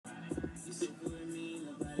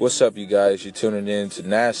What's up, you guys? You're tuning in to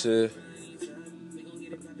NASA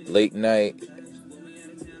Late Night.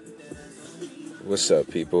 What's up,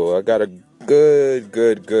 people? I got a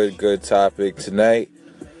good topic tonight.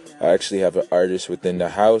 I actually have an artist within the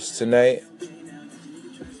house tonight,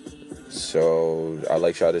 so I'd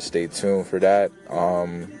like y'all to stay tuned for that.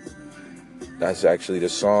 That's actually the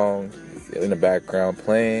song in the background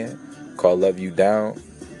playing called Love You Down.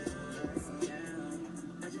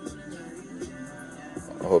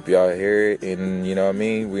 I hope y'all hear it, and you know what I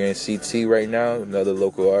mean? We're in CT right now, another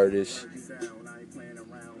local artist,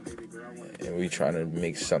 and we trying to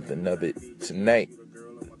make something of it tonight.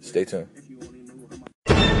 Stay tuned.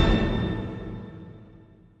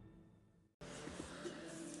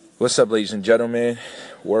 What's up, ladies and gentlemen,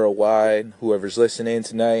 worldwide, whoever's listening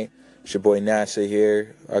tonight? It's your boy NASA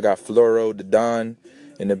here. I got Floro the Don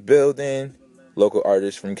in the building, local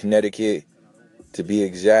artist from Connecticut, to be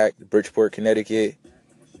exact, Bridgeport, Connecticut,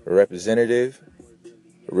 a representative,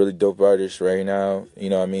 a really dope artist right now. You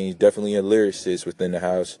know what I mean? He's definitely a lyricist within the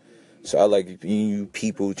house. So I like you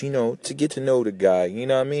people, to get to know the guy. You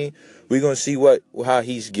know what I mean? We're going to see how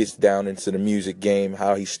he gets down into the music game,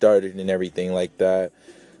 how he started and everything like that.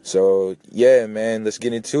 So, yeah, man, let's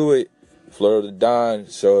get into it. Floro the Don.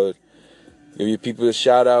 So, give your people a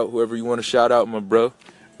shout out, whoever you want to shout out, my bro.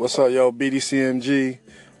 What's up, yo? BDCMG. You know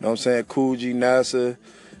what I'm saying? Cool G, NASA,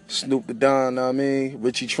 Snoop the Don, know what I mean?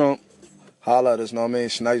 Richie Trump. Holla at us, know what I mean?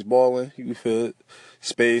 Snipes Baldwin, you feel it?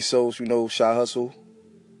 Spade Souls, Shot Hustle.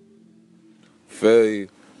 Feel you.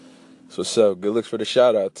 So what's up? Good looks for the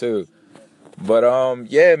shout out, too. But,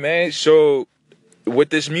 yeah, man. So, with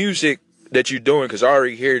this music that you're doing, because I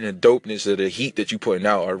already hearing the dopeness of the heat that you putting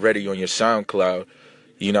out already on your SoundCloud.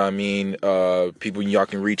 You know what I mean? People, y'all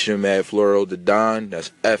can reach him at Floro the Don. That's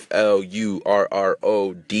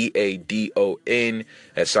FLURRODADON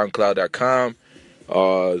at SoundCloud.com.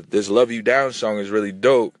 This Love You Down song is really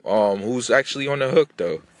dope. Who's actually on the hook,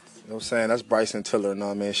 though? You know what I'm saying? That's Bryson Tiller, know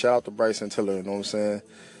what I mean? Shout out to Bryson Tiller, you know what I'm saying?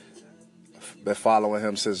 Been following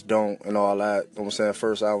him since Don't and all that. You know what I'm saying?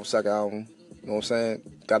 First album, second album. You know what I'm saying?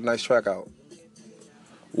 Got a nice track out.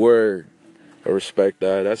 Word. I respect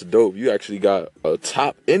that. That's dope. You actually got a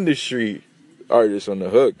top industry artist on the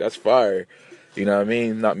hook. That's fire. You know what I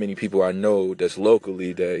mean? Not many people I know that's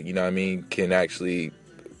locally that, you know what I mean, can actually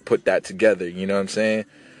put that together. You know what I'm saying?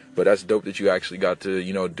 But that's dope that you actually got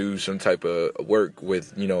to, do some type of work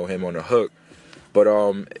with, him on the hook. But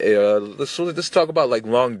let's talk about like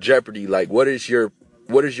longevity. Like, what is your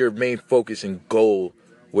main focus and goal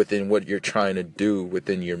within what you're trying to do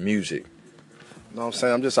within your music? You know what I'm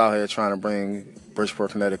saying? I'm just out here trying to bring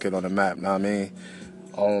Bridgeport, Connecticut on the map, know what I mean?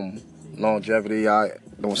 Longevity, I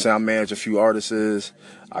manage a few artists.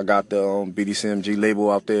 I got the BDCMG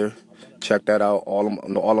label out there. Check that out.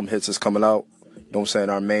 All them hits is coming out. You know what I'm saying?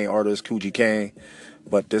 Our main artist, Coogee Kane.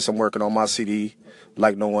 But this, I'm working on my CD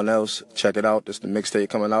like no one else. Check it out. This the mixtape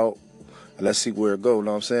coming out. And let's see where it go, you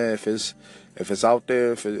know what I'm saying? If it's out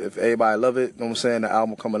there, if everybody love it, you know what I'm saying? The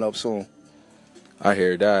album coming up soon. I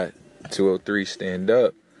hear that. 203 stand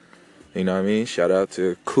up. You know what I mean? Shout out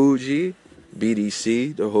to Coogee,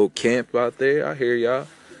 BDC, the whole camp out there. I hear y'all.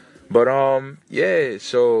 But yeah,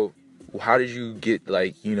 so how did you get how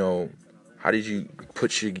did you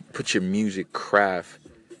put your music craft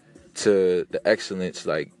to the excellence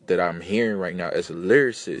like that I'm hearing right now as a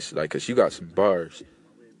lyricist? Like, cause you got some bars.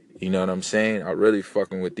 You know what I'm saying? I'm really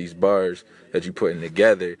fucking with these bars that you putting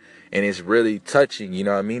together. And it's really touching, you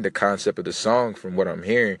know what I mean? The concept of the song, from what I'm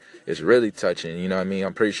hearing, is really touching, you know what I mean?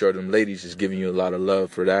 I'm pretty sure them ladies is giving you a lot of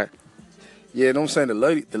love for that. Yeah, you know what I'm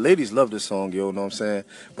saying? The ladies love this song, yo, you know what I'm saying?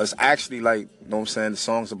 But it's actually like, you know what I'm saying? The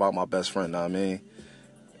song's about my best friend, know what I mean?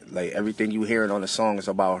 Like, everything you hearing on the song is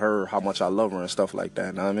about her, how much I love her and stuff like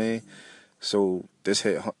that, know what I mean? So this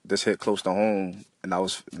hit close to home, and I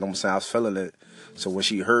was, you know what I'm saying? I was feeling it. So when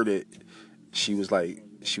she heard it, she was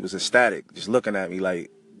ecstatic, just looking at me like,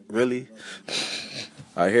 really?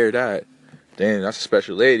 I hear that. Damn, that's a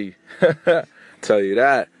special lady. Tell you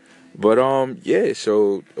that. But yeah,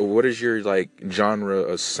 so what is your like genre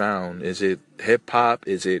of sound? Is it hip hop?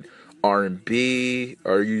 Is it R&B?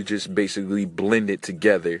 Or you just basically blend it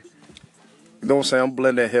together? You know what I'm saying? I'm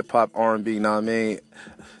blending hip hop, R&B, know what I mean?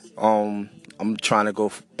 I'm trying to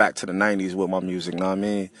go back to the 90s with my music, know what I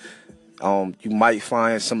mean? You might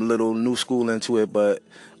find some little new school into it, but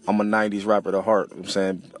I'm a 90s rapper at heart. You know what I'm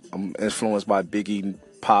saying? I'm influenced by Biggie,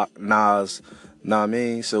 Pac, Nas, know what I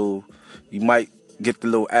mean? So you might get the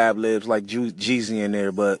little ad-libs like Jeezy in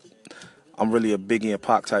there, but I'm really a Biggie and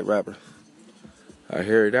Pac type rapper. I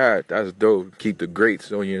hear that. That's dope. Keep the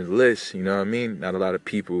greats on your list, you know what I mean? Not a lot of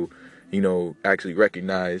people, actually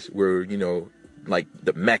recognize where, like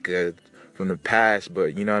the Mecca from the past,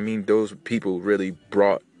 but you know what I mean, those people really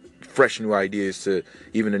brought fresh new ideas to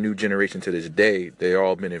even the new generation to this day. They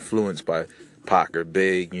all been influenced by Pac or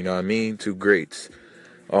Big, you know what I mean? Two greats.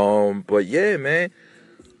 But yeah, man,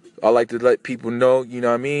 I like to let people know, you know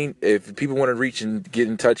what I mean? If people want to reach and get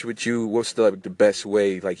in touch with you, what's the best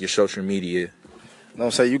way, like your social media? You know what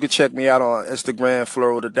I'm saying? You can check me out on Instagram,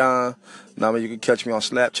 Floro the Don. You know what I mean? You can catch me on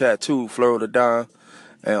Snapchat too, Floro the Don.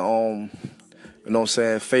 And you know what I'm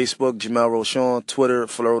saying, Facebook, Jamel Rochon, Twitter,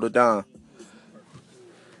 Floro the Don.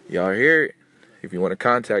 Y'all hear it? If you want to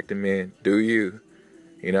contact him, man, do you?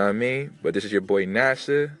 You know what I mean? But this is your boy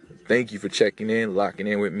NASA. Thank you for checking in, locking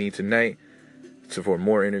in with me tonight for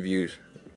more interviews.